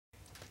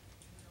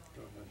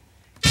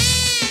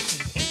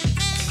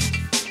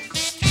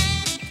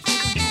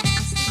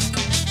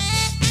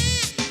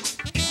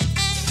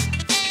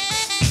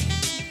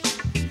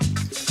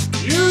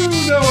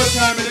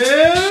time it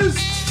is?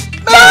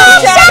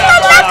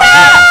 BOOMSHAKALAKA!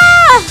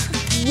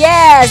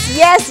 Yes,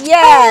 yes,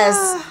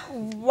 yes.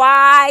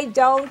 Why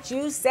don't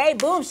you say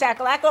boom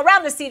shakalaka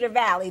around the Cedar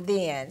Valley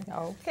then?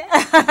 Okay.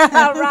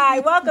 All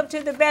right, welcome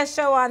to the best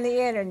show on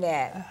the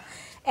internet.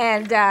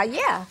 And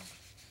yeah.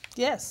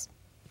 Yes.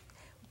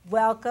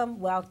 Welcome,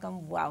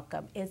 welcome,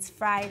 welcome. It's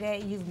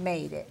Friday. You've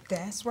made it.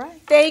 That's right.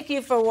 Thank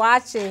you for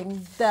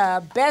watching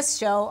the best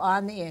show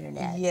on the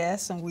internet.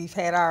 Yes, and we've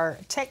had our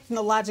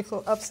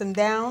technological ups and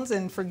downs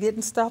and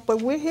forgetting stuff,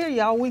 but we're here,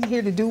 y'all. We're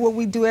here to do what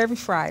we do every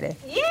Friday.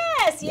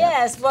 Yes,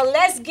 yes. Well,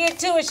 let's get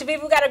to it,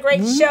 Chaveevah. We got a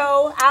great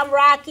show. I'm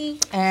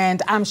Rocki.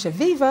 And I'm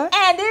Chaveevah.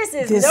 And this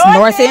is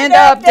North End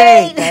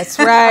Update. That's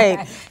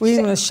right. We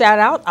want to shout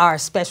out our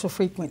special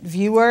frequent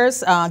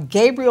viewers,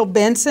 Gabriel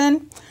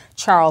Benson,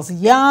 Charles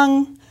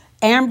Young,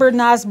 Amber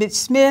Nosbit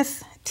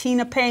Smith,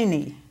 Tina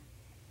Paney,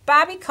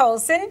 Bobby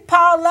Colson,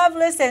 Paul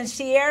Lovelace, and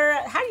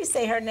Sierra, how do you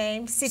say her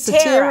name?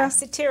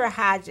 Satira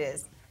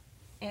Hodges,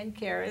 and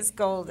Karis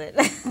Golden.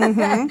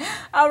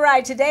 All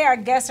right, today our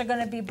guests are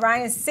going to be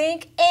Bryan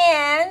Sink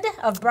and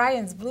of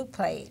Bryan's Blue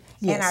Plate.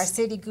 Yes. And our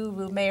city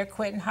guru, Mayor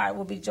Quentin Hart,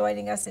 will be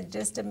joining us in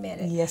just a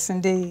minute. Yes,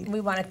 indeed.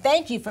 We want to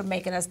thank you for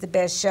making us the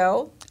best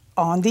show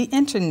on the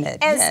internet.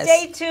 And yes.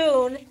 Stay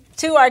tuned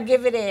to our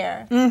Give It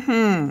Air.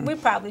 We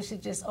probably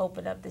should just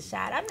open up the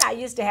shot. I'm not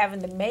used to having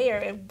the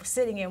mayor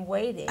sitting and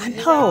waiting. I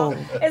know.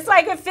 It's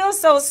like it feels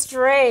so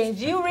strange.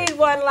 You read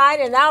one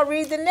line and I'll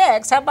read the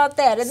next. How about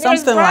that? And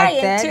something there's Bryan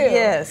like that, too.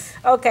 Yes.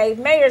 Okay,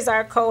 Mayor's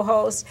our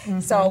co-host.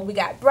 So we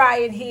got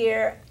Bryan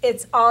here.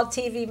 It's all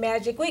TV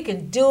magic. We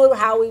can do it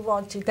how we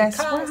want to. That's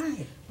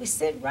right. We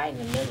sit right in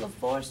the middle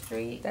of 4th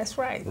Street. That's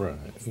right. Right.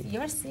 It's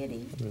your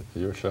city. It's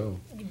your show.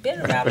 You've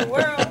been around the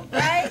world,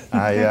 right?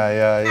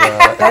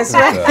 Yeah. That's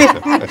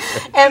right.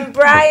 And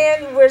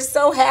Bryan, we're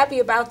so happy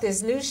about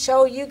this new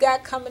show you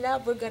got coming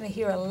up. We're going to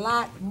hear a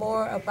lot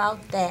more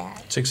about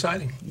that. It's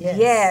exciting.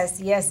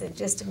 Yes, in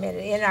just a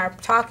minute. In our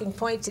talking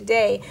point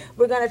today,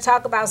 we're going to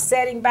talk about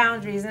setting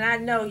boundaries, and I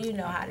know you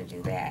know how to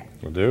do that.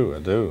 I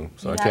do.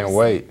 So I can't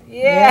wait.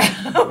 Yeah.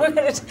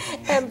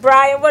 And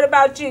Bryan, what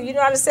about you? You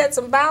know how to set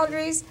some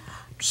boundaries?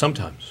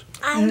 Sometimes.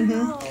 I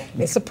know.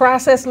 It's a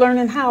process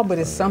learning how, but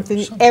it's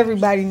something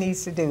everybody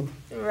needs to do.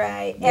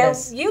 Right.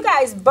 Yes. And you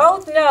guys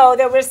both know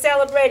that we're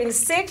celebrating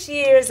 6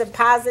 years of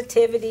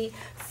positivity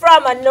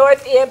from a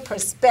North End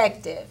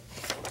perspective.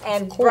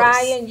 And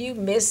Bryan, you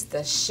missed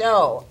the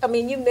show. I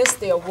mean, you missed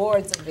the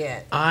awards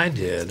event. I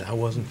did. I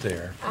wasn't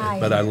there.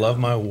 I love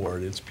my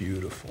award. It's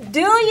beautiful.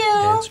 Do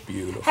you? It's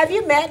beautiful. Have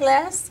you met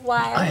Les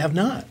Wild? I have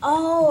not.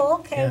 Oh,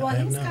 okay. Yeah, well, I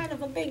have he's not. kind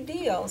of a big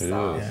deal.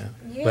 So. Yeah.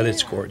 But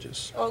it's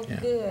gorgeous. Oh, yeah.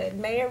 good.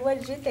 Mayor, what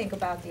did you think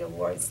about the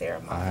award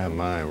ceremony? I have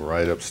mine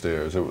right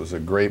upstairs. It was a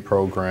great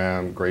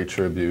program, great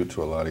tribute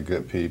to a lot of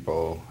good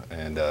people,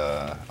 and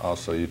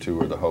also you two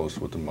were the hosts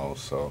with the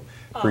most, so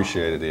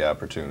appreciated the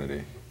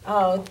opportunity.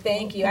 Oh,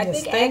 thank you. I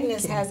Yes, think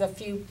Agnes has a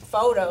few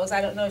photos.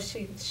 I don't know if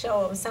she'd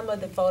show them. Some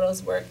of the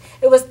photos were.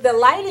 The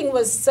lighting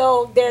was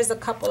so, there's a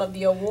couple of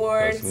the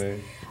awards. That's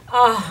me.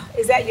 Oh,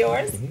 is that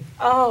yours?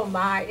 Oh,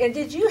 my. And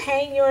did you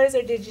hang yours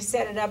or did you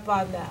set it up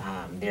on the,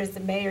 there's the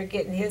mayor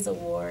getting his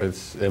award.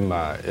 It's in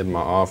my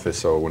office,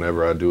 so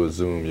whenever I do a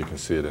Zoom, you can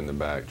see it in the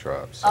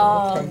backdrop. So.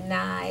 Oh,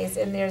 nice.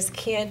 And there's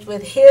Kent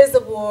with his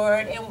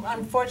award. And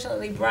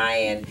unfortunately,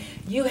 Bryan,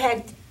 you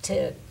had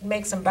to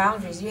make some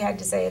boundaries. You had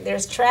to say,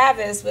 there's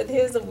Travis with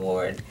his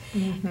award.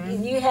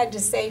 And you had to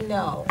say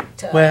no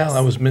to us. Well, I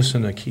was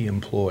missing a key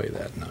employee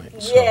that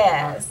night. So.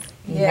 Yes.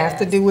 You have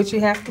to do what you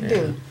have to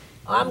do.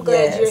 I'm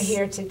glad you're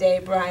here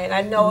today, Bryan.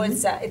 I know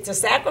it's a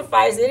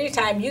sacrifice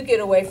anytime you get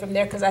away from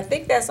there because I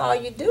think that's all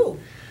you do.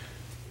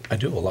 I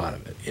do a lot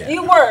of it, yeah.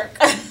 You work.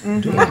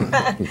 Do a lot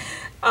of it.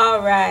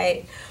 All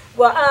right.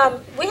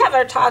 Well, we have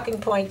our talking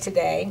point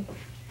today.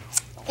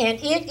 And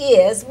it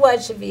is what,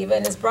 Chaveevah,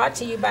 and it's brought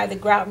to you by the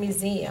Grout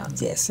Museum.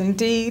 Yes,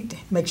 indeed.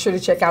 Make sure to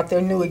check out their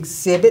new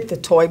exhibit, The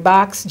Toy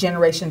Box,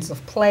 Generations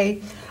of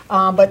Play.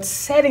 But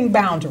setting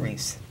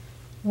boundaries.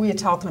 We are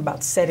talking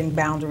about setting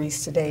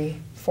boundaries today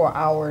for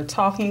our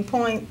talking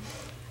point.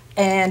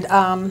 And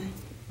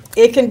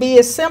it can be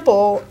as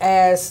simple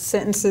as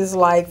sentences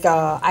like,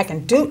 I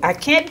can't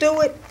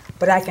do it,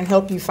 but I can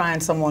help you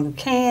find someone who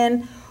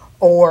can.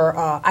 Or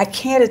I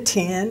can't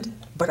attend,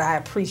 but I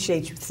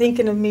appreciate you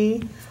thinking of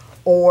me.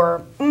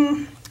 Or,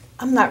 I'm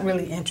not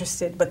really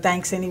interested, but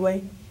thanks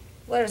anyway.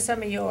 What are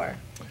some of your?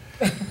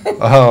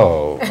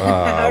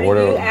 How do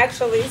you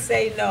actually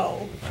say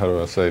no? How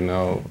do I say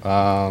no?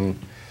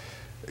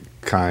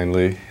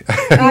 Kindly.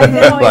 I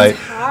know, it's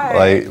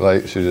hard.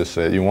 like she just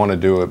said, you want to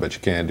do it, but you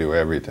can't do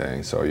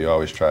everything. So you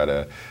always try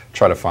to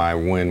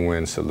find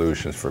win-win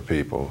solutions for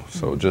people.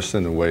 So just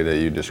in the way that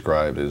you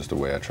described is the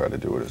way I try to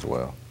do it as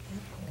well.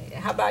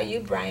 How about you,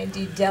 Bryan?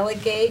 Do you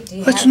delegate?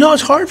 No,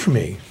 it's hard for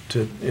me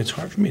to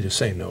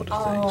say no to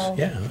things.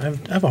 Yeah,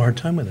 I have a hard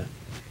time with it.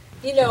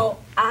 You know,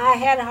 I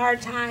had a hard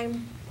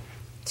time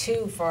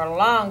too for a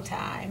long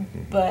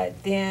time,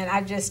 but then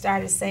I just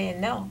started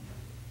saying no.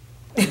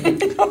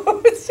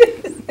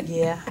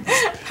 Yeah.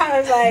 I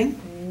was like,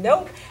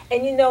 nope.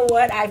 And you know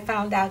what I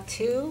found out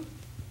too?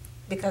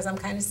 because I'm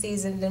kind of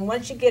seasoned. And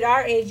once you get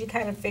our age, you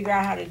kind of figure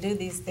out how to do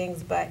these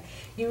things. But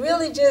you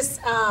really just,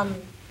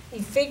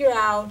 you figure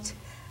out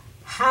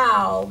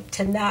how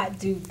to not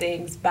do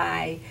things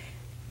by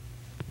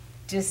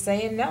just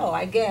saying no,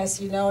 I guess,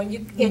 you know,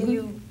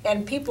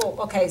 and people.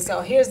 Okay,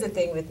 so here's the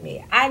thing with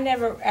me. I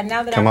never, and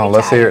now that Come I'm on,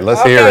 retired,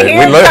 let's hear it.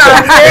 here We look,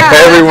 comes.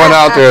 everyone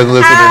out there is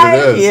listening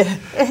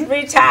to this.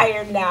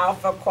 Retired now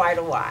for quite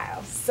a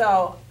while,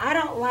 so I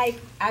don't like.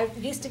 I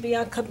used to be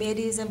on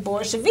committees and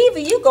boards.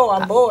 Chaveevah, you go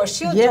on boards.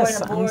 She'll yes,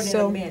 join a board in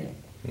a minute.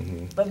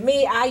 Mm-hmm. But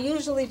me, I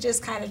usually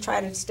just kind of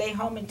try to stay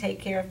home and take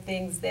care of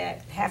things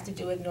that have to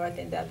do with North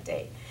End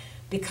Update.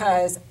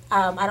 Because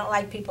I don't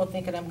like people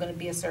thinking I'm going to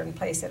be a certain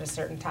place at a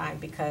certain time,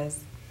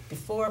 because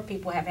before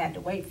people have had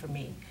to wait for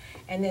me.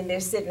 And then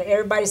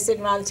everybody's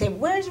sitting around the table,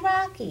 where's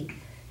Rocki?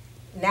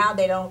 Now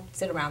they don't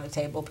sit around the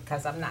table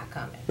because I'm not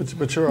coming.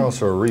 But you're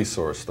also a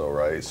resource though,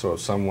 right? So if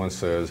someone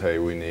says, hey,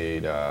 we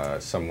need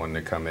someone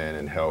to come in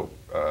and help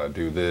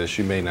do this,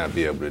 you may not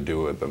be able to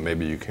do it, but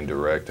maybe you can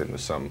direct it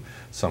to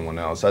someone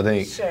else. I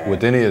think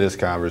with any of this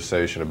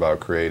conversation about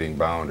creating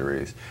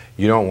boundaries,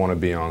 you don't want to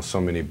be on so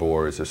many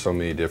boards or so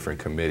many different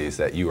committees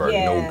that you are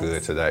no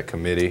good to that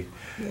committee,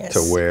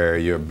 to where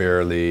you're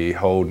barely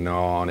holding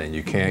on and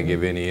you can't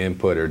give any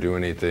input or do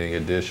anything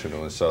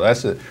additional. And so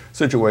that's a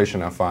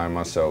situation I find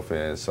myself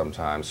in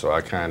sometimes. So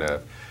I kind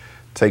of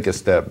take a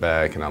step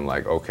back and I'm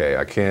like, okay,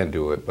 I can't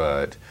do it,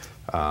 but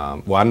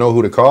well, I know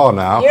who to call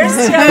now. You're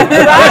still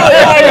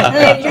right,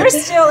 and you're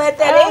still at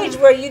that age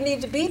where you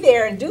need to be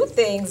there and do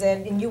things,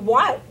 and you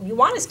want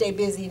to stay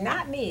busy.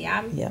 Not me.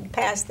 I'm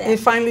past that. It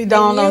finally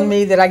dawned on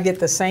me that I get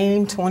the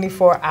same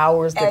 24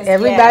 hours that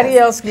everybody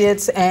else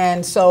gets,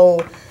 and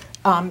so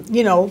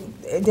you know,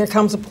 there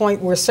comes a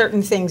point where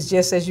certain things,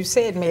 just as you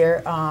said,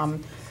 Mayor,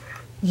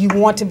 you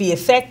want to be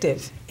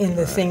effective in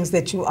the things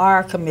that you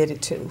are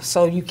committed to.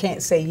 So you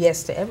can't say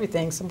yes to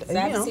everything. Sometimes,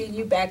 I've seen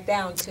you back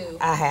down too.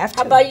 I have to.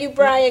 How about you,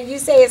 Bryan? You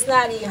say it's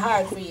not even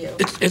hard for you.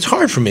 It's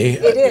hard for me.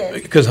 It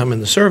is. Because I'm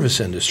in the service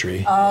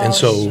industry. And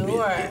so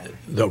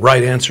the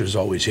right answer is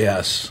always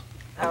yes.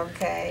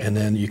 Okay. And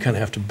then you kind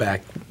of have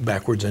to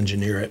backwards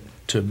engineer it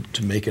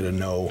to make it a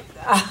no.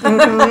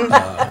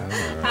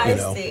 You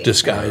know,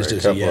 disguised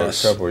as a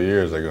yes. A couple of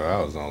years ago,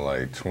 I was on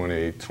like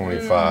 20,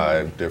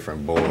 25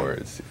 different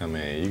boards. I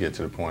mean, you get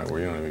to the point where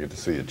you don't even get to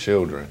see your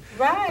children.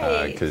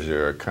 Right. Because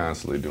you're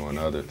constantly doing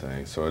other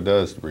things. So it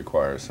does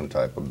require some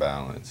type of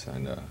balance,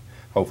 and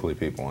hopefully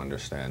people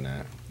understand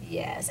that.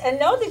 Yes, and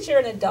know that you're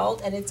an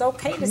adult and it's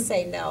okay to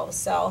say no.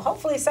 So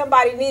hopefully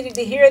somebody needed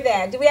to hear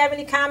that. Do we have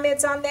any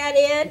comments on that,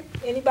 Ed?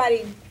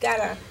 Anybody got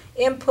an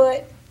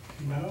input?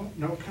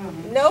 No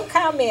comments. No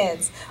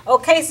comments.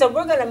 Okay, so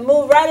we're going to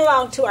move right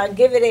along to our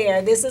Give It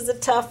Air. This is a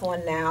tough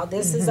one now.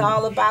 This is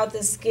all about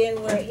the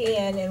skin we're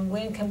in and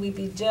when can we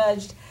be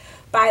judged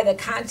by the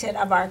content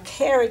of our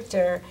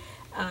character,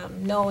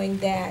 knowing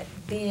that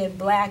being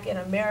black in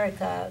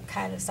America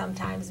kind of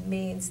sometimes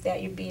means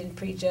that you're being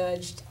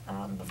prejudged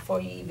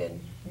before you even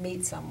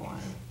meet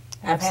someone.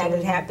 I've had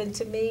it happen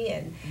to me,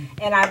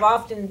 and I've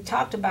often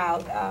talked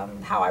about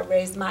how I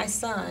raised my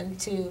son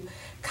to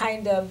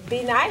kind of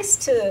be nice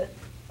to,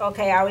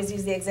 okay, I always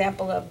use the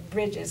example of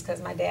Bridges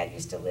because my dad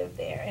used to live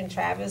there, and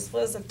Travis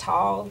was a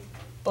tall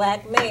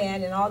black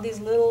man, and all these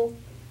little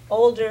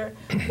older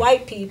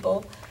white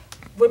people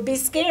would be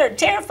scared,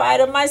 terrified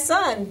of my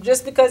son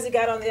just because he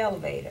got on the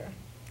elevator.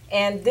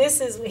 And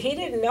he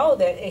didn't know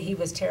that he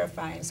was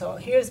terrifying. So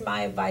here's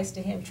my advice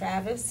to him,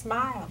 Travis,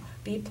 smile,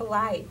 be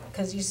polite,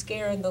 because you're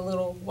scaring the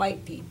little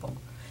white people.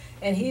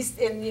 And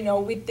you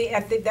know,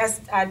 I think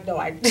that's, I know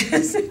I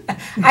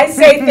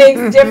say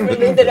things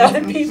differently than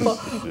other people,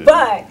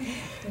 but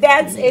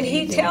and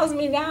he tells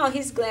me now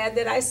he's glad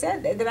that I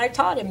said that I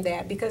taught him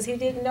that, because he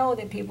didn't know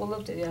that people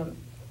looked at him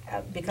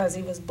because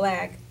he was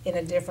black in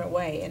a different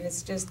way. And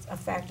it's just a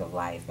fact of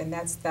life, and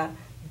that's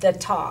the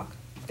talk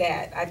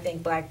that I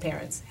think black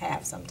parents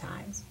have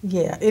sometimes.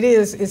 Yeah, it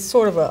is. It's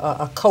sort of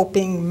a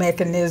coping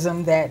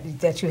mechanism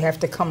that you have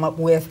to come up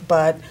with,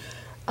 but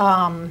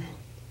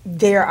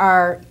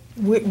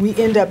we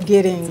end up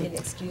getting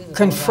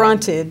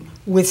confronted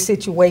with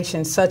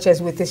situations such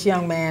as with this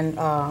young man,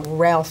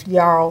 Ralph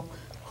Yarl,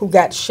 who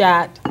got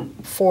shot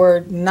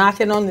for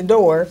knocking on the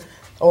door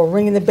or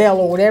ringing the bell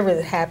or whatever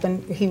that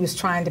happened. He was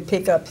trying to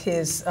pick up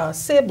his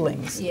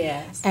siblings.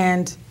 Yes.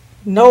 And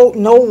no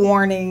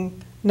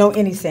warning, no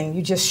anything.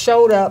 You just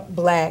showed up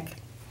black.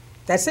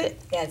 That's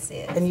it. That's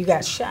it. And you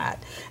got shot.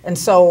 And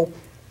so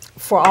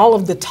for all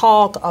of the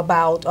talk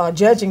about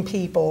judging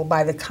people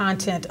by the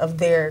content of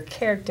their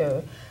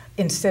character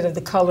instead of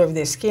the color of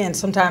their skin,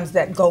 sometimes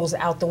that goes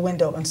out the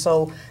window. And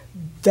so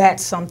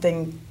that's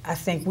something I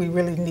think we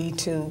really need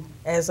to,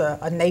 as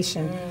a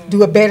nation,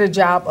 do a better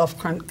job of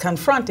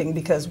confronting,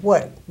 because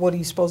what are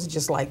you supposed to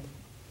just like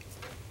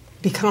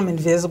become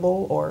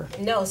invisible or?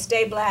 No,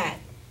 stay black.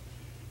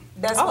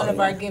 That's one of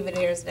our Give It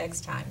Airs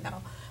next time,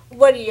 though.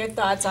 What are your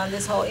thoughts on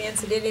this whole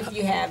incident, if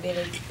you have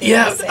anything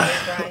to say,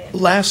 Bryan?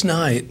 Last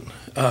night,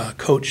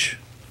 Coach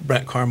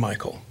Brett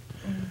Carmichael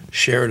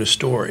shared a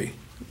story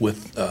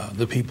with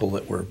the people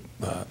that were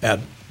at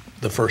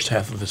the first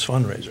half of his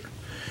fundraiser.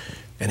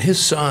 And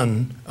his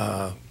son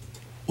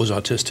was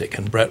autistic,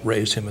 and Brett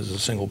raised him as a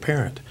single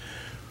parent.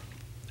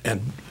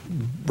 And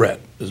Brett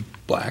is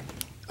black,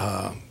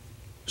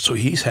 so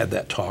he's had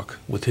that talk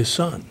with his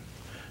son.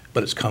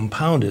 But it's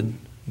compounded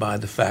by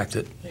the fact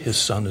that his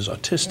son is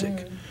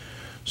autistic.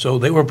 So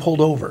they were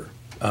pulled over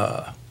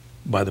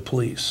by the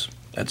police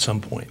at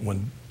some point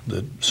when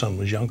the son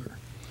was younger.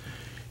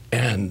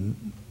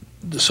 And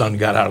the son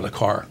got out of the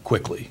car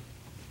quickly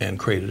and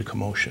created a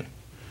commotion.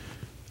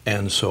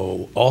 And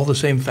so all the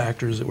same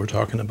factors that we're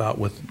talking about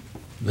with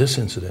this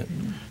incident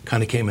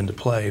kind of came into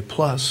play,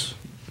 plus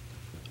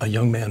a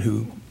young man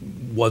who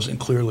wasn't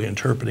clearly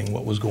interpreting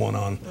what was going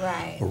on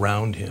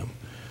around him.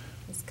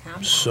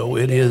 So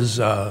it is,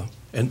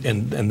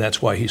 and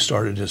that's why he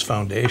started his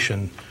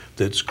foundation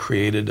that's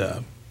created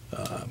a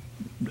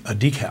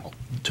decal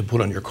to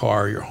put on your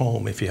car or your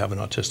home if you have an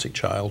autistic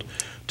child,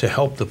 to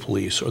help the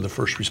police or the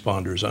first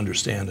responders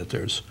understand that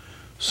there's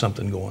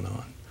something going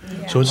on.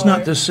 Yeah. So it's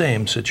not the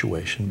same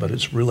situation, but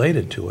it's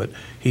related to it.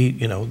 He,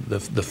 you know, the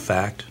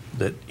fact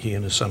that he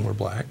and his son were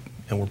black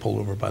and were pulled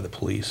over by the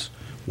police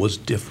was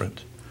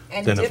different.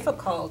 And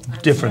difficult.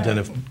 Than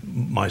if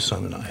my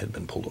son and I had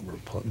been pulled over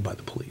by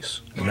the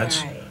police. And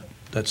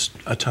that's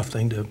a tough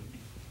thing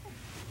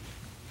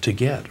to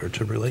get or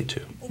to relate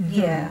to.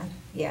 Yeah,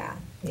 yeah.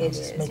 It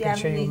is. Making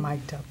sure you're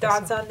mic'd up.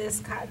 Thoughts on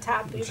this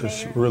topic,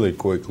 Just Mayor? really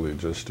quickly,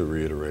 just to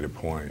reiterate a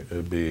point,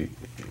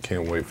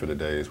 can't wait for the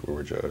days where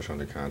we're judged on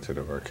the content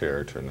of our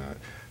character,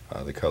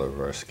 not the color of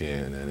our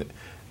skin. And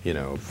you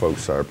know,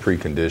 folks are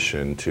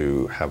preconditioned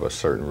to have a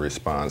certain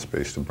response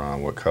based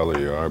upon what color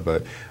you are,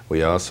 but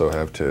we also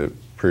have to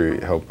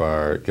give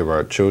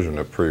our children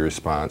a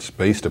pre-response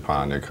based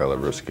upon their color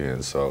of their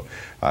skin. So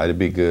it'd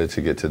be good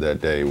to get to that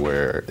day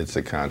where it's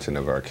the content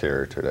of our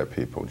character that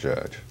people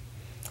judge.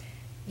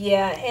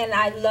 Yeah, and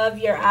I love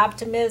your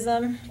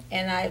optimism,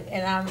 and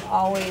I'm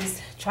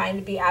always trying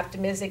to be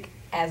optimistic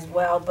as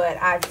well, but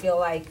I feel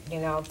like, you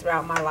know,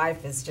 throughout my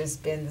life it's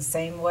just been the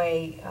same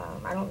way.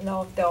 I don't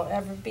know if there'll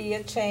ever be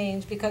a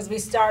change, because we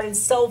started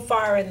so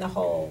far in the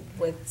hole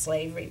with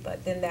slavery,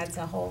 but then that's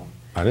a whole...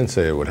 I didn't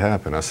say it would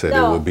happen. I said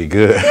it would be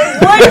good.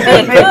 It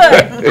would be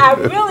good. I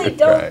really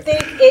don't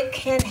think it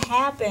can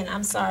happen.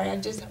 I'm sorry.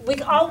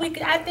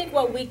 I think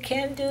what we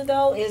can do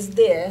though is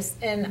this,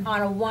 and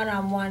on a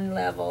one-on-one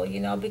level, you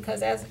know,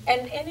 because and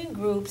in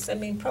groups, I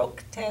mean,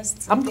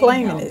 protests. I'm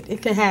claiming it.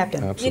 It can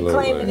happen. Absolutely. You're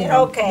claiming it.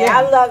 Okay. Yeah.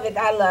 I love it.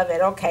 I love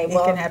it. Okay. It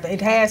can happen.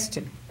 It has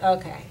to.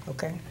 Okay.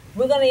 Okay.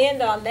 We're gonna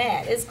end on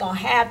that. It's gonna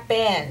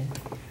happen.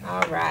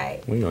 All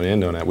right. We're gonna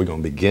end on that. We're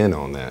gonna begin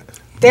on that.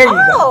 There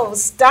you go.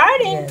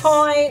 Starting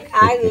point.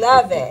 I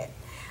love it.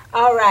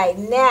 All right,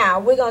 now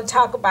we're going to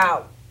talk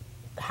about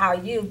how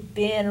you've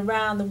been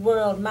around the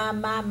world.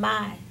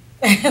 My.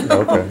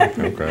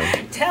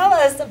 Okay. Tell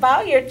us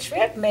about your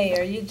trip,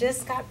 Mayor. You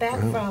just got back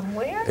from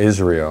where?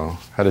 Israel.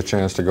 Had a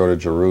chance to go to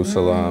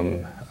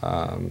Jerusalem,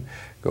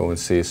 go and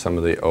see some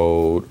of the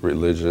old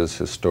religious,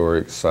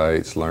 historic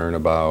sites, learn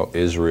about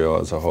Israel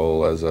as a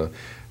whole, as a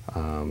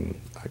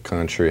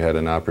country. Had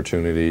an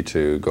opportunity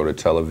to go to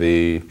Tel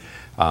Aviv,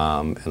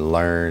 and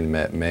learn,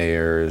 met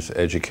mayors,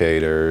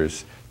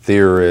 educators,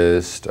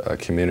 theorists,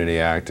 community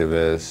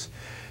activists,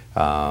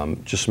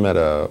 just met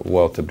a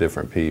wealth of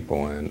different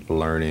people and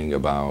learning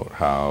about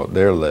how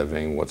they're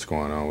living, what's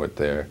going on with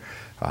their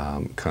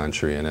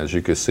country. And as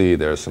you can see,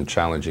 there are some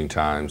challenging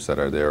times that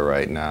are there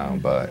right now,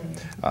 but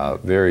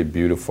very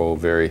beautiful,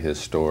 very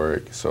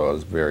historic. So I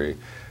was very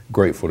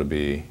grateful to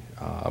be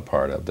a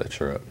part of that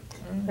trip.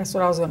 That's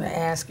what I was going to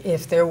ask,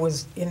 if there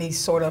was any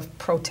sort of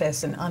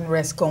protest and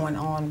unrest going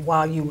on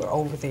while you were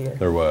over there.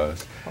 There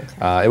was.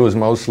 Okay. It was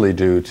mostly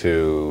due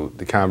to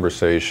the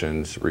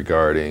conversations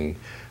regarding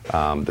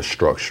the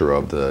structure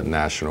of the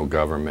national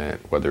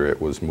government, whether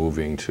it was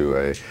moving to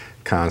a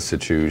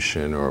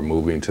constitution or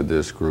moving to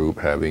this group,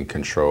 having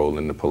control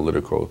in the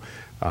political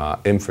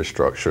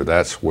infrastructure.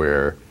 That's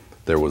where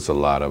there was a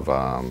lot of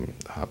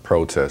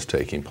protest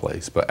taking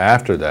place. But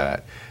after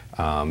that,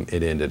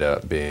 it ended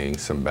up being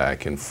some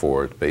back and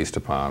forth based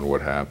upon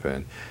what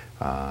happened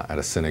at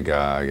a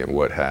synagogue and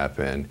what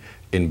happened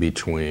in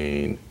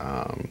between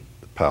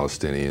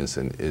Palestinians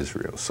and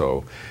Israel.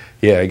 So,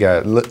 yeah, it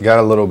got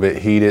a little bit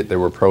heated. There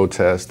were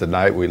protests. The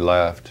night we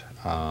left,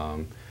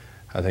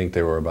 I think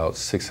there were about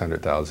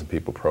 600,000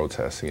 people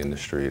protesting in the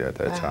street at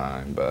that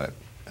time.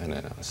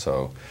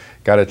 So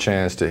got a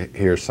chance to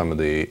hear some of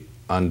the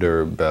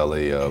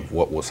underbelly of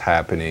what was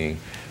happening,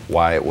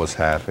 why it was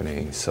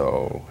happening.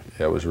 So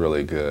yeah, it was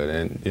really good.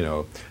 And you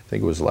know, I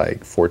think it was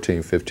like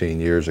 14,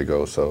 15 years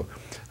ago. So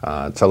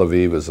Tel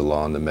Aviv is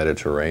along the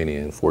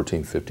Mediterranean.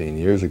 14, 15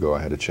 years ago,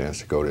 I had a chance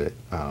to go to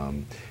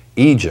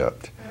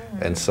Egypt.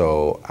 And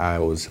so I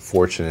was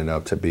fortunate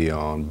enough to be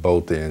on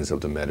both ends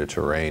of the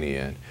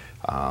Mediterranean,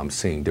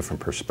 seeing different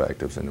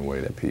perspectives in the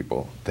way that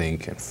people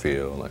think and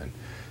feel and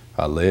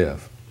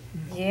live.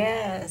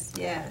 Yes,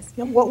 yes.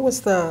 What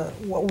was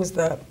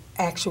the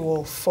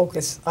actual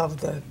focus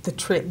of the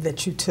trip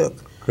that you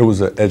took? It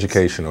was an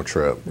educational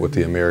trip with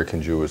the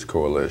American Jewish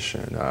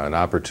Coalition, an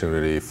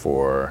opportunity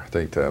for, I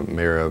think, the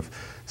mayor of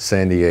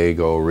San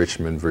Diego,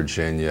 Richmond,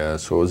 Virginia.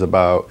 So it was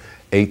about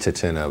 8 to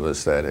 10 of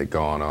us that had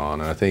gone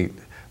on. And I think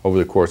over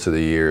the course of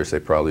the years,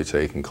 they've probably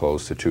taken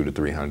close to 200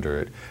 to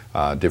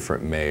 300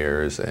 different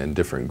mayors and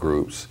different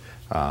groups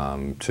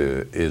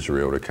to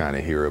Israel to kind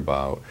of hear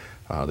about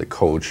the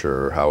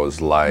culture, how it's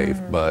life,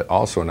 but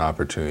also an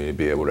opportunity to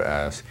be able to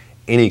ask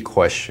any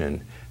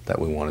question that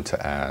we wanted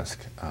to ask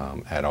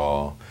at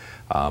all.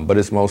 But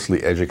it's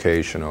mostly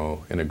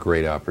educational and a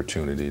great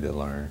opportunity to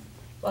learn.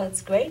 Well,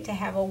 it's great to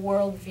have a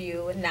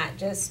worldview and not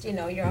just, you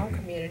know, your own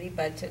community,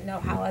 but to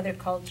know how other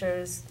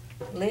cultures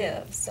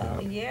live.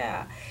 So,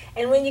 yeah.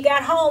 And when you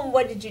got home,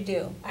 what did you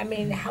do? I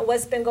mean,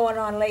 what's been going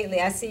on lately?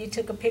 I see you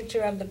took a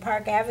picture of the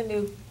Park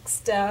Avenue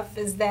stuff.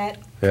 Is that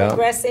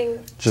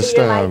progressing to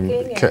your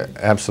liking?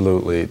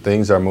 Absolutely.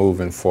 Things are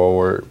moving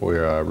forward.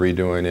 We're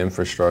redoing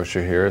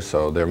infrastructure here,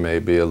 so there may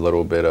be a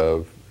little bit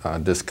of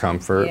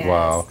discomfort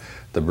while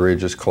the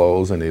bridge is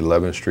closed and the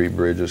 11th Street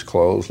Bridge is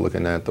closed.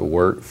 Looking at the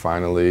work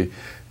finally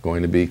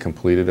going to be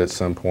completed at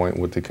some point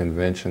with the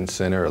convention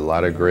center. A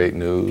lot of great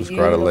news, a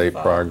lot of late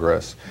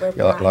progress. A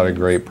lot of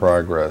great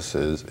progress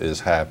is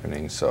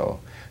happening, so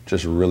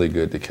just really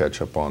good to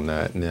catch up on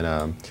that. And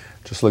then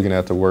just looking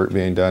at the work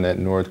being done at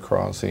North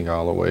Crossing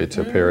all the way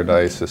to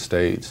Paradise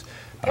Estates.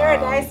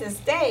 Paradise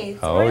Estates?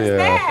 Oh, Where's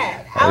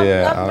that?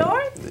 Up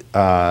north?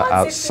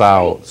 Out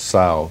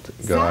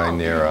south, going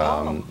near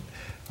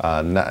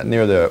not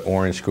near the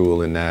Orange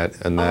School in that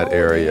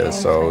area. Yeah.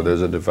 So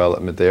there's a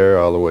development there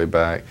all the way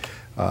back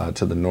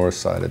to the north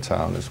side of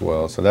town as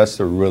well. So that's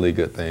the really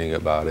good thing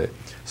about it.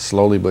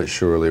 Slowly but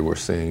surely, we're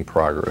seeing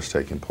progress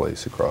taking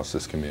place across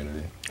this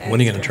community. When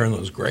are you going to turn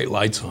those great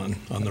lights on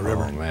the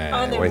river? Oh man,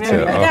 On the wait river. till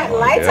You got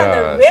lights gosh,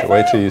 on the river?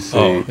 wait till you see.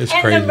 Oh, it's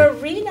And crazy. the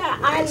marina,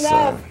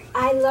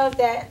 I love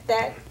that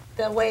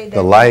the way that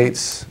The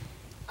lights.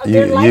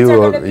 their lights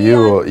are gonna be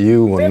on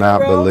You will River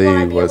not Road. Will I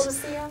believe be what's able to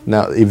see 'em?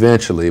 now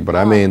eventually, but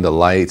I mean the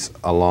lights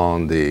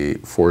along the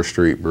 4th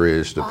Street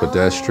Bridge, the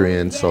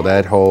pedestrian. So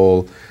that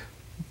whole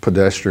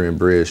pedestrian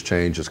bridge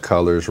changes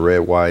colors,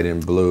 red, white,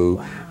 and blue.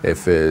 Wow.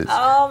 If it's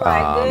Oh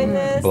my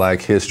goodness.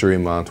 Black History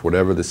Month,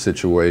 whatever the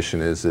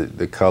situation is,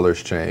 the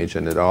colors change,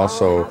 and it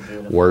also how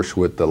beautiful. works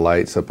with the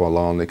lights up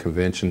along the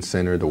convention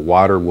center. The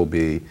water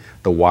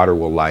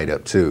will light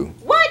up too.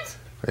 What?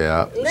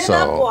 Yeah. Lit so.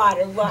 up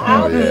water. Well,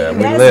 I mean, yeah, we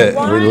that's lit,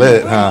 one, we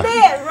lit, huh? We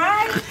lit,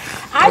 right?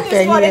 I Okay,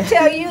 just want to yeah.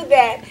 tell you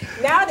that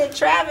now that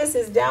Travis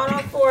is down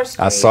on 4th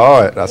Street. I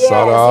saw it. I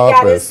saw the he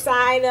got his office.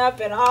 sign up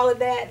and all of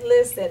that.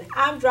 Listen,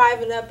 I'm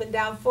driving up and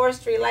down 4th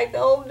Street like the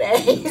old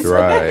days.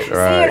 Right, Seeing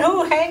right.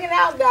 who hanging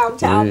out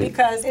downtown We-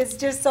 because it's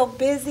just so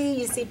busy.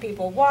 You see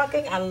people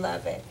walking. I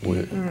love it.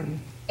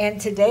 And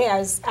today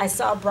I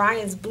saw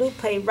Bryan's blue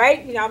plate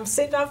right, you know, I'm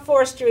sitting on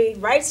 4th Street,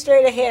 right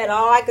straight ahead.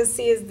 All I can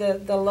see is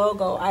the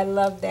logo. I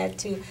love that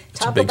too.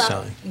 Talk a big about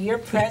sign. your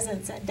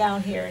presence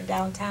down here in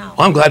downtown.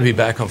 Well, I'm glad to be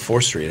back on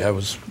 4th Street. I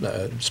was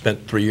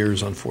spent 3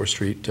 years on 4th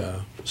Street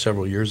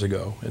several years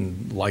ago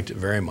and liked it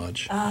very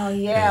much. Oh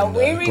yeah, And,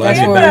 we glad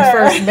to be That's remember.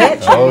 when we first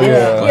met you. Oh, yeah.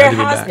 Glad Your to be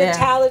back.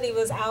 hospitality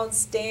was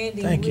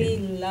outstanding. Thank we you.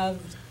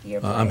 loved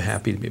your place. I'm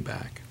happy to be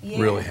back. Yeah.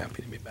 Really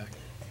happy to be back.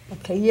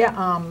 Okay,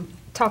 yeah.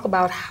 Talk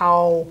about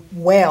how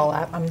well,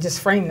 I'm just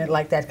framing it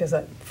like that because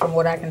from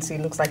what I can see,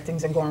 it looks like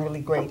things are going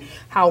really great.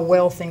 How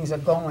well things are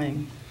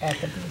going at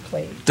the Blue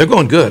Plate. They're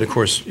going good. Of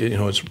course, you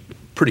know, it's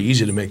pretty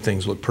easy to make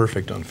things look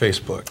perfect on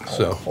Facebook.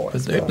 So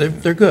course, but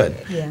they're good.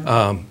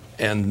 Yeah.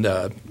 And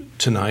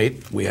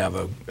tonight we have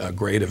a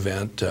great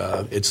event.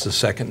 It's the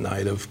second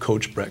night of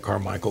Coach Brett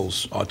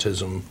Carmichael's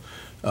Autism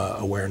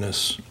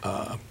Awareness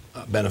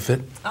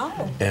benefit.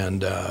 Oh.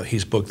 And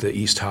he's booked the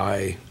East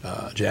High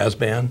Jazz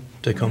Band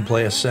to come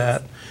play a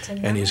set.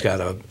 Tonight. And he's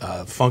got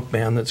a funk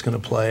band that's going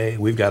to play.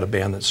 We've got a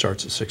band that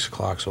starts at 6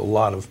 o'clock, so a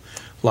lot of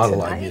live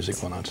Tonight? music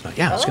going on tonight.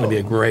 Yeah, it's going to be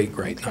a great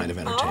night of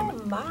Oh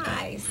entertainment.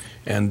 my.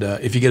 And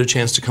if you get a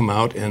chance to come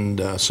out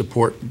and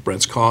support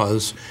Brett's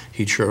cause,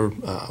 he'd sure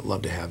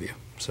love to have you.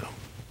 So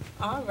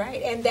All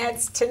right, and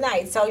that's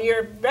tonight. So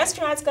your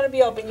restaurant's going to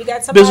be open. You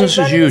got somebody Business as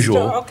running the usual.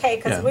 store? Okay,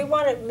 because Yeah. we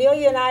wanted,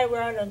 Amelia and I were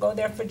going to go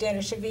there for dinner,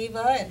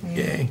 Chaveevah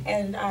Yay.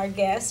 and our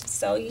guests.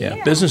 So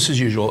yeah, business as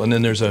usual. And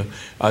then there's at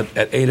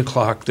 8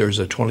 o'clock there's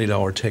a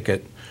 $20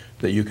 ticket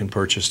that you can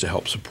purchase to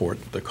help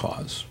support the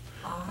cause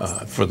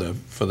for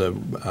the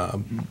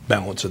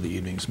balance of the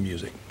evening's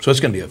music. So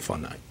it's going to be a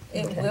fun night.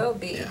 It will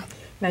be. Yeah.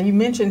 Now, you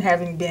mentioned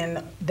having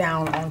been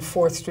down on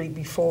 4th Street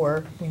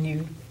before when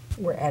you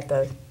were at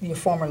your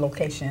former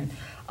location.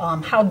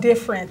 How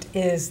different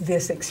is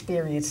this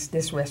experience,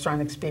 this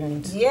restaurant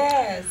experience?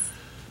 Yes.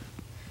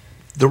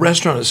 The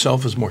restaurant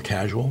itself is more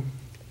casual,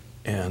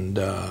 and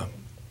the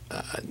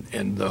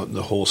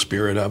whole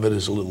spirit of it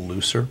is a little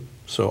looser.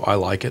 So I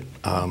like it.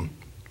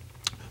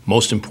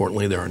 Most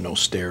importantly, there are no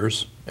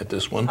stairs at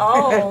this one.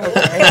 Oh,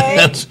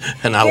 okay.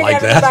 And I Did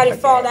like that. everybody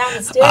fall down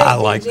the stairs? I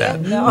did like you?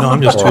 that. No. No,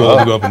 I'm just too old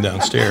to go up and down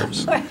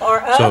stairs.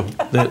 Or up. So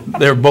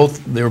they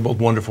were both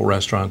wonderful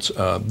restaurants.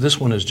 This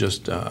one is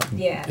just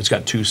Yeah. it's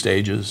got 2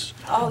 stages.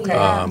 Oh,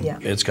 yeah. Yeah.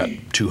 It's got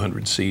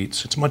 200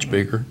 seats. It's much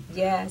bigger.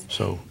 Yes.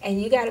 So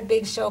And you got a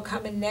big show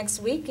coming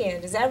next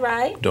weekend. Is that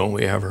right? don't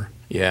we ever?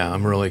 Yeah,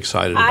 I'm really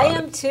excited about I it.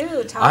 am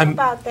too. Talk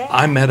about that.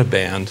 I met a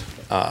band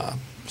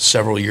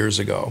several years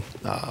ago.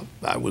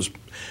 I was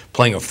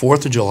playing a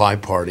 4th of July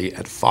party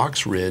at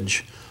Fox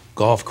Ridge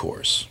Golf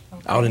Course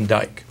out in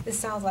Dyke. This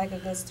sounds like a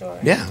good story.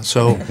 Yeah,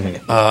 so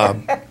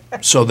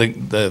so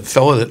the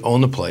fellow that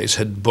owned the place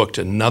had booked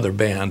another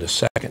band, a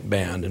second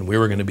band, and we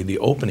were going to be the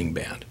opening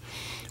band.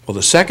 Well,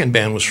 the second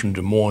band was from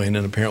Des Moines,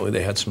 and apparently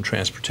they had some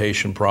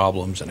transportation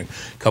problems and a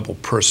couple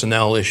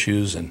personnel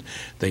issues, and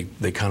they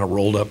kind of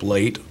rolled up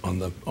late on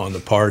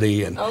the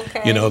party, and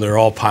Okay. you know, they're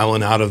all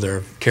piling out of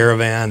their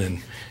caravan,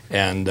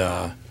 and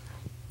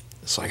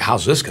it's like,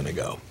 how's this going to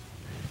go?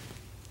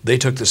 They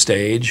took the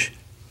stage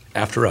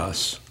after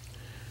us,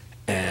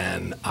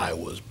 and I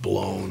was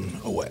blown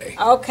away.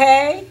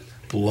 Okay.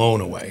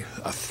 Blown away.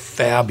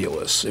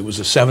 Fabulous. It was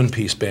a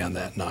 7-piece band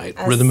that night.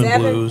 A Rhythm and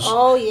 7 blues,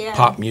 oh, yeah.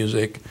 pop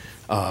music,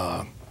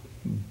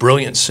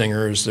 brilliant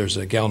singers. There's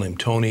a gal named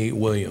Tony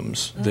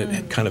Williams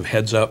that kind of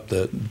heads up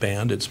the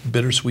band. It's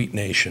Bittersweet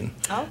Nation.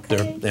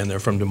 Okay. They're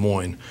from Des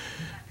Moines.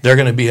 They're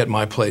going to be at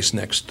my place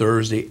next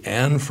Thursday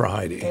and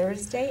Friday.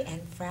 Thursday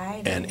and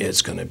Friday. And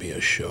it's going to be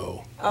a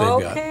show.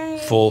 Okay. They've got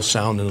full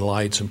sound and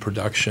lights and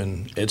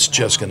production. It's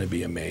just going to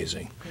be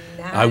amazing.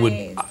 Nice. I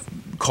would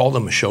call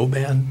them a show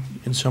band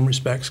in some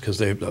respects because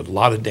they have a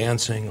lot of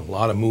dancing, a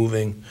lot of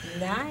moving.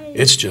 Nice.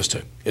 It's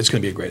going to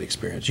be a great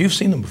experience. You've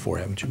seen them before,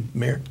 haven't you,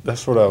 Mayor?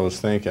 That's what I was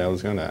thinking. I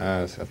was going to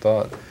ask. I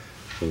thought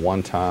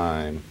one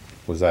time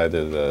was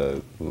either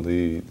the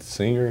lead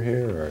singer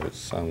here or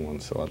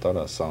someone, so I thought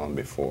I saw him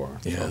before.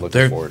 Yeah, So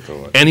looking forward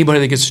to it. Anybody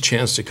that gets a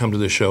chance to come to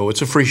the show,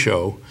 it's a free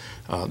show.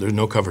 There's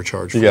no cover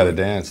charge. You for got to it.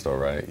 dance though,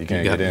 right? You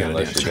can't You get in gotta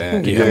unless you dance.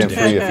 dance. You You get have in to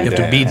free if you You have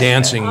to be dance.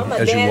 dancing I'm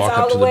as you dance walk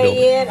all up to the the way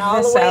building. in,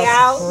 all the way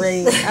out.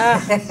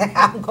 Great.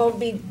 I'm gonna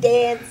be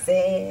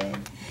dancing.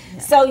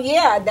 So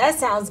yeah, that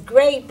sounds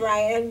great,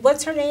 Brian.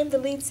 What's her name? The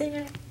lead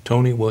singer?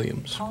 Tony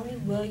Williams, Tony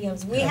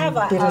Williams. We have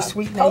a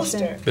Bittersweet poster.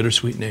 Nation.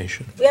 Bittersweet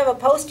Nation. We have a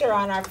poster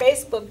on our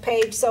Facebook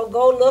page, so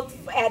go look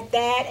at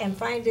that and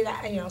find it,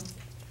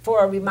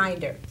 for a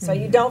reminder, so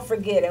you don't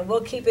forget. And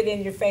we'll keep it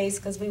in your face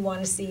because we want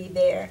to see you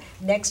there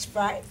next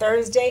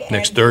Thursday.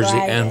 Next Thursday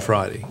and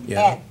Friday.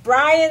 Yeah. At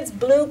Brian's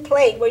Blue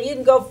Plate, where you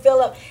can go fill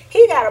up.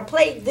 He got a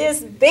plate this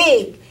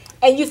big,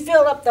 and you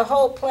fill up the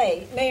whole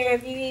plate. Mayor,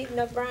 have you eaten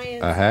at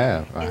Brian's? I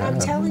have. And I'm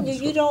telling you,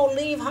 you don't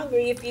leave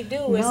hungry. If you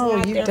do, it's No,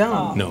 not you their don't.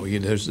 fault. No,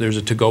 there's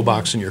a to-go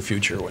box in your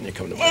future when you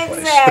come to my place.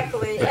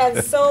 Exactly,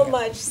 and so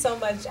much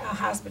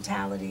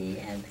hospitality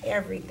and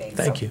everything.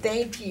 Thank So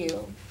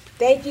you.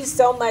 Thank you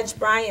so much,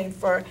 Brian,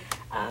 for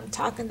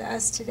talking to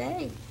us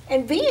today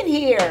and being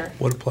here.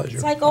 What a pleasure.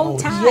 It's like old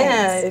Always. times.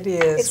 Yeah, it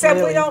is. Except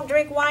we really. don't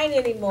drink wine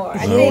anymore.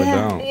 I No, think, we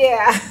don't.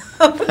 yeah,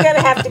 we're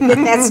gonna have to get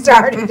that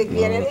started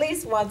again at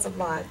least once a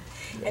month.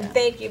 And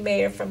thank you,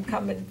 Mayor, for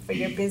coming from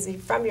your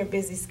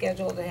busy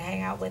schedule to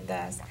hang out with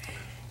us.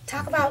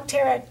 Talk about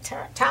Tara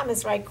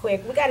Thomas right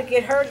quick. We got to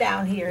get her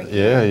down here.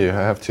 Yeah, you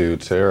have to.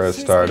 Tara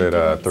She's started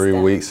been doing 3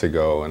 stuff. weeks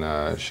ago,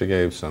 and she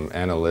gave some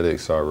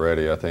analytics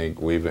already. I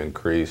think we've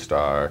increased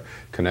our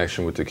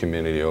connection with the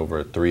community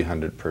over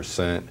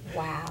 300%.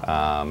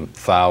 Wow.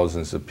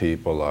 Thousands of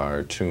people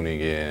are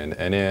tuning in.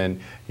 And then,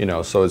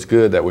 so it's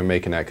good that we're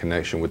making that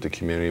connection with the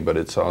community, but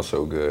it's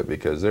also good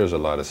because there's a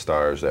lot of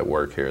stars that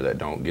work here that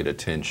don't get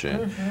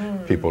attention.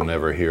 Mm-hmm. People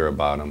never hear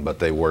about them, but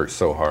they work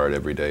so hard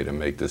every day to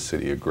make this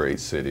city a great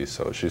city.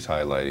 So she's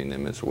highlighting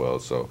them as well.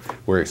 So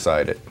we're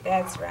excited.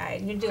 That's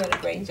right. You're doing a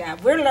great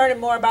job. We're learning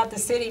more about the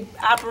city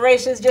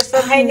operations just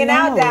from hanging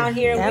out down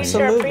here. And we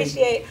sure Absolutely.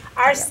 appreciate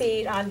our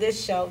seat on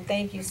this show.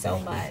 Thank you so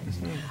much.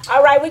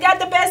 All right, we got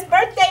the best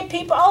birthday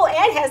people. Oh,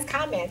 Ed has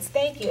comments.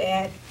 Thank you,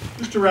 Ed.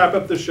 Just to wrap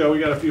up the show, we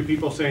got a few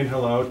people saying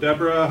hello.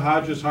 Deborah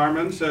Hodges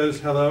Harmon says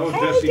hello. Hey,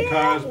 Jesse Deb.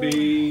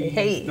 Cosby,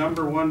 Hey.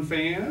 #1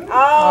 fan. Oh,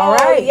 All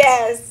right.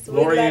 yes. We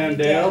Lori love Ann you,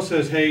 Dale Deb.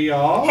 says hey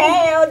y'all.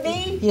 Hey,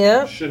 LD.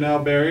 Yep. Chanel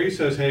Berry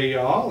says hey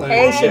y'all. And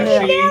Hey,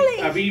 Chanel. Yeshi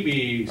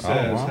Abibi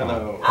says wow.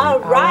 hello. All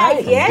right,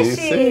 right. yes, From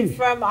she DC.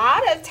 from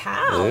out of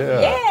town.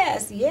 Yeah.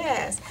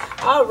 Yes.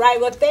 All right,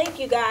 well, thank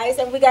you guys.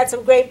 And we got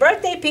some great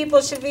birthday people,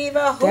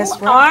 Chaveevah. Who That's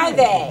right. are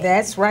they?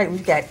 That's right.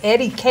 We've got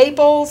Eddie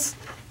Caples,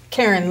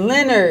 Karen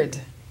Leonard,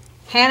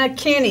 Hannah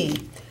Kinney,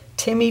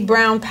 Timmy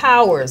Brown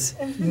Powers,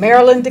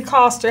 Marilyn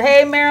DeCoster.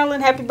 Hey,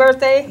 Marilyn, happy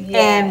birthday. Yes.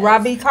 And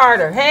Robbie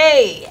Carter.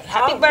 Hey,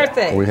 happy All right.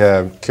 birthday. We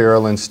have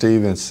Carolyn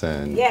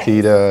Stevenson, Yes.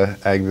 Keita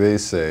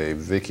Agvese,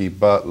 Vicky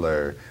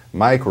Butler,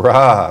 Mike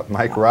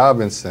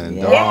Robinson,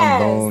 Dawn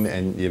Yes. Boone,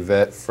 and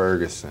Yvette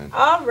Ferguson.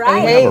 All right.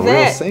 We Hey, have a real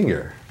Yvette.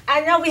 singer. I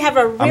know we have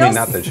a real I mean,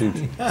 not that you.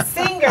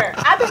 singer.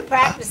 I've been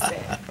practicing.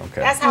 Okay.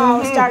 That's how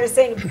I started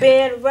singing.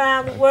 Been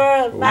around the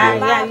world. Bye,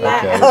 bye,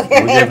 bye.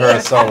 Okay. We'll give her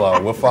a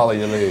solo. We'll follow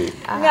your lead.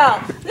 No,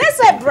 Let's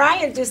let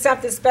Bryan do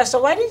something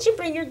special. Why didn't you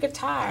bring your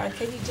guitar?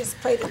 Can you just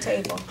play the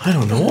table? I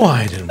don't know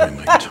why I didn't bring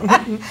my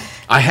guitar.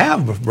 I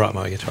have brought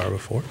my guitar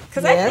before.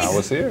 Yes. I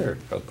was here.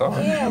 I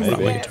thought Yeah, I brought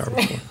my maybe. guitar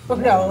before.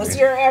 Who knows?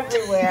 You're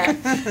everywhere.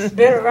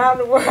 Been around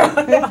the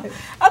world.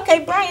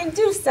 Okay, Bryan,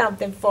 do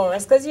something for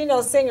us, because you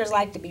know singers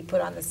like to be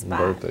put on the spot.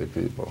 Birthday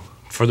people.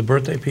 For the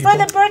birthday people. For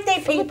the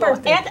birthday people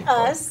birthday and people.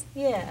 us,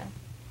 yeah.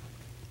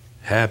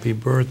 Happy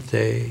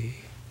birthday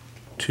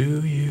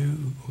to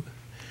you.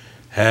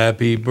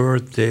 Happy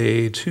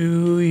birthday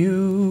to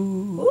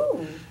you.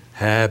 Ooh.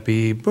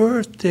 Happy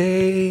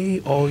birthday,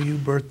 all you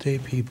birthday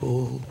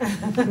people.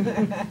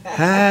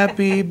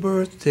 Happy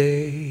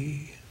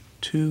birthday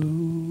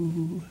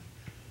to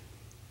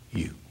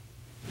you.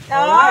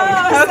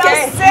 Oh,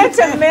 Okay. so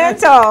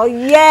sentimental.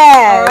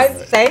 Yes. All right,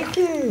 thank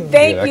you.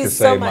 Thank I you could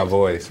so save my much.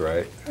 voice,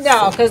 right?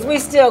 No, because we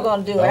still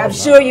gonna do it. I'm no.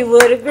 sure you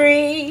would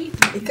agree.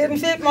 It couldn't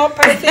fit more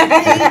perfectly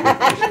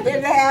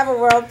Didn't have a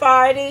world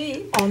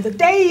party. on the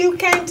day you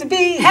came to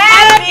be.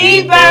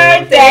 Happy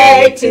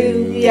birthday to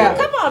you. Yeah.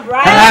 Come on,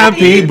 Bryan.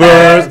 Happy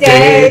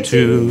birthday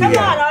to Come you.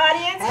 on,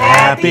 audience.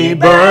 Happy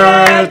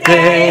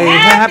birthday,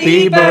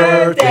 happy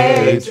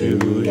birthday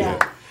to you.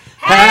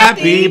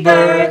 Happy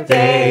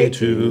birthday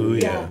to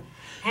you.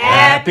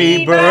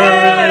 Happy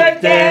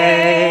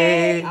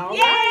birthday. Yay!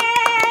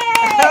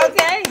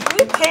 Okay.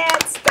 We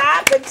can't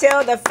stop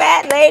until the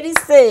fat lady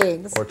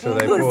sings. Or till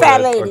they Who the pull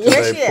fat that, or lady?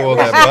 till they pull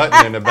that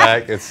button in the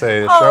back and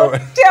say, Oh, show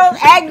it.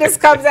 till Agnes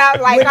comes out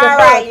like, With all the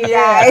right, hook, you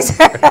yeah. guys.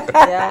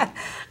 Yeah.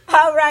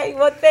 All right.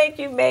 Well, thank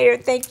you, Mayor.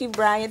 Thank you,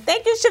 Bryan.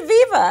 Thank you,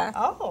 Chaveevah.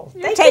 Oh,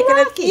 You're thank taking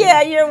you, a, Rocki.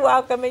 yeah, you're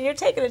welcome, and you're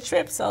taking a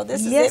trip, so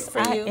this Yes, is it for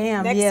I you.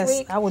 am. Next Yes,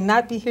 week. I will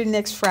not be here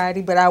next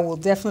Friday, but I will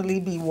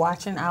definitely be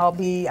watching. I'll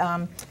be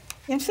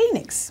in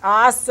Phoenix.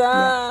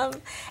 Awesome.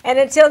 And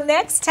until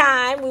next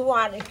time, we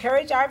want to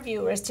encourage our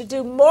viewers to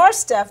do more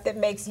stuff that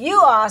makes you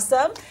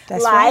awesome.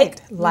 That's like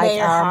right. Like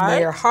Mayor our Hart.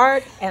 Mayor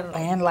Hart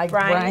and like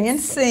Bryan Bryan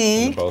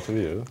Sing. Both of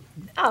you.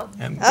 Oh,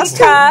 And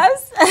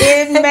because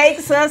It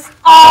makes us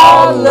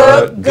all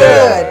look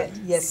good.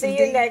 Yes, See you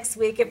indeed. next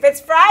week. If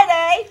it's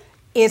Friday,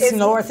 It's It's-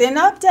 North and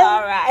Update.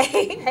 all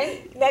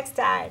right. Next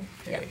time.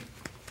 Okay.